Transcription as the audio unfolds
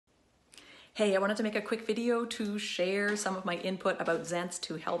Hey, I wanted to make a quick video to share some of my input about Zence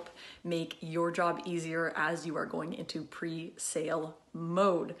to help make your job easier as you are going into pre-sale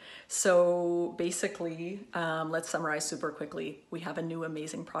mode. So basically, let's summarize super quickly. We have a new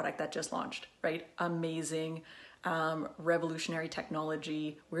amazing product that just launched, right? Amazing, revolutionary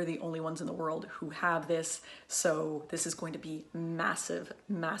technology. We're the only ones in the world who have this. So this is going to be massive,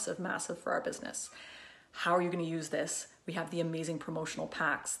 massive, massive for our business. How are you going to use this? We have the amazing promotional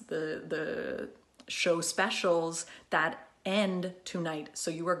packs, the show specials that end tonight. So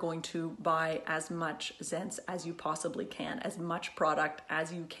you are going to buy as much Zence as you possibly can, as much product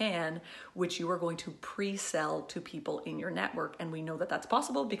as you can, which you are going to pre-sell to people in your network. And we know that that's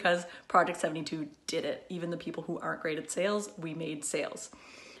possible because Project 72 did it. Even the people who aren't great at sales, we made sales.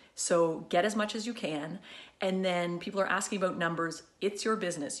 So get as much as you can. And then people are asking about numbers. It's your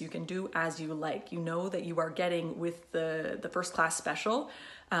business. You can do as you like. You know that you are getting with the first class special,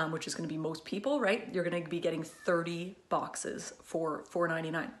 which is going to be most people, right? You're going to be getting 30 boxes for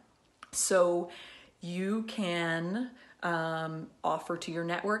 $4.99. So you can offer to your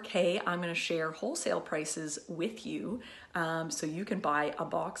network, hey, I'm going to share wholesale prices with you. So you can buy a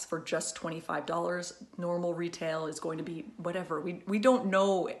box for just $25. Normal retail is going to be whatever. We don't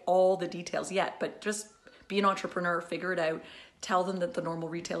know all the details yet, but just be an entrepreneur, figure it out. Tell them that the normal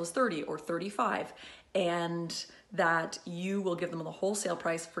retail is 30 or 35 and that you will give them the wholesale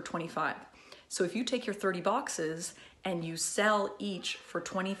price for 25. So if you take your 30 boxes and you sell each for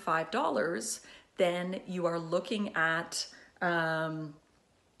 $25, then you are looking at,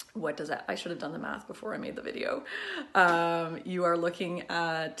 what does that, I should have done the math before I made the video. You are looking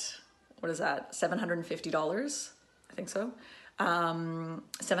at, what is that, $750, I think so.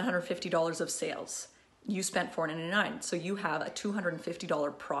 $750 of sales. You spent $4.99, so you have a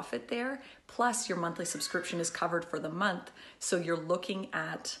 $250 profit there, plus your monthly subscription is covered for the month. So you're looking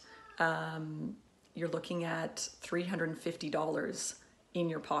at $350 in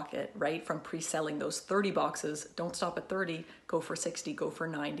your pocket, right? From pre-selling those 30 boxes. Don't stop at 30, go for 60, go for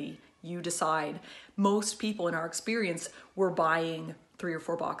 90. You decide. Most people in our experience were buying 3 or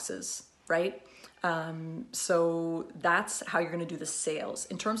 4 boxes, right? So that's how you're going to do the sales.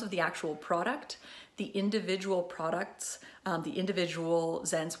 In terms of the actual product, the individual products, the individual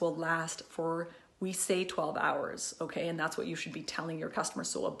Zence will last for, we say 12 hours, okay? And that's what you should be telling your customers.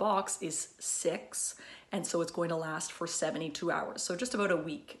 So a box is 6, and so it's going to last for 72 hours. So just about a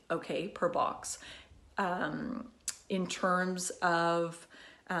week, okay, per box. In terms of,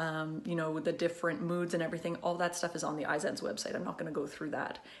 the different moods and everything, all that stuff is on the iZence website. I'm not going to go through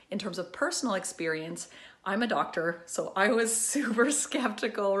that. In terms of personal experience, I'm a doctor, so I was super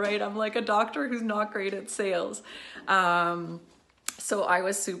skeptical, right? I'm like a doctor who's not great at sales. So I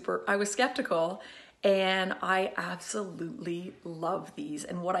was skeptical, and I absolutely love these.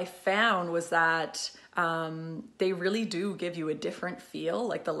 And what I found was that they really do give you a different feel.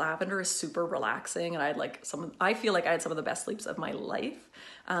 Like the lavender is super relaxing, and I feel like I had some of the best sleeps of my life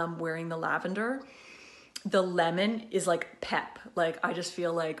wearing the lavender. The lemon is like pep. Like I just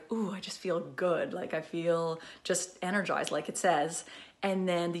feel like, ooh, I just feel good. Like I feel just energized, like it says. And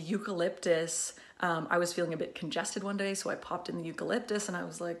then the eucalyptus, I was feeling a bit congested one day, so I popped in the eucalyptus and I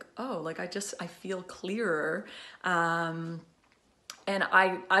was like, oh, like I feel clearer. And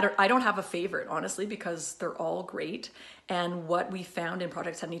I don't have a favorite, honestly, because they're all great. And what we found in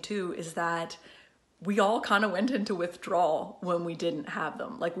Project 72 is that we all kind of went into withdrawal when we didn't have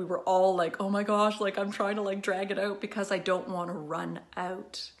them. Like we were all like, oh my gosh, like I'm trying to like drag it out because I don't want to run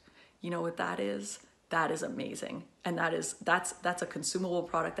out. You know what that is? That is amazing. And that's a consumable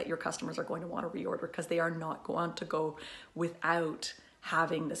product that your customers are going to want to reorder because they are not going to go without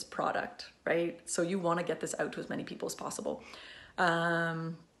having this product, right? So you want to get this out to as many people as possible.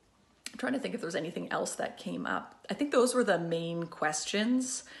 I'm trying to think if there's anything else that came up. I think those were the main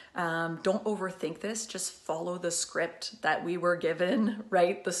questions. Don't overthink this. Just follow the script that we were given,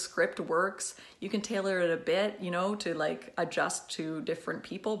 right? The script works. You can tailor it a bit, to like adjust to different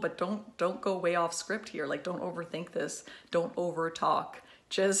people, but don't go way off script here. Like don't overthink this. Don't over talk.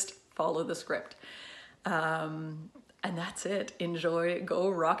 Just follow the script. And that's it. Enjoy, go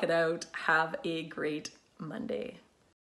rock it out. Have a great Monday.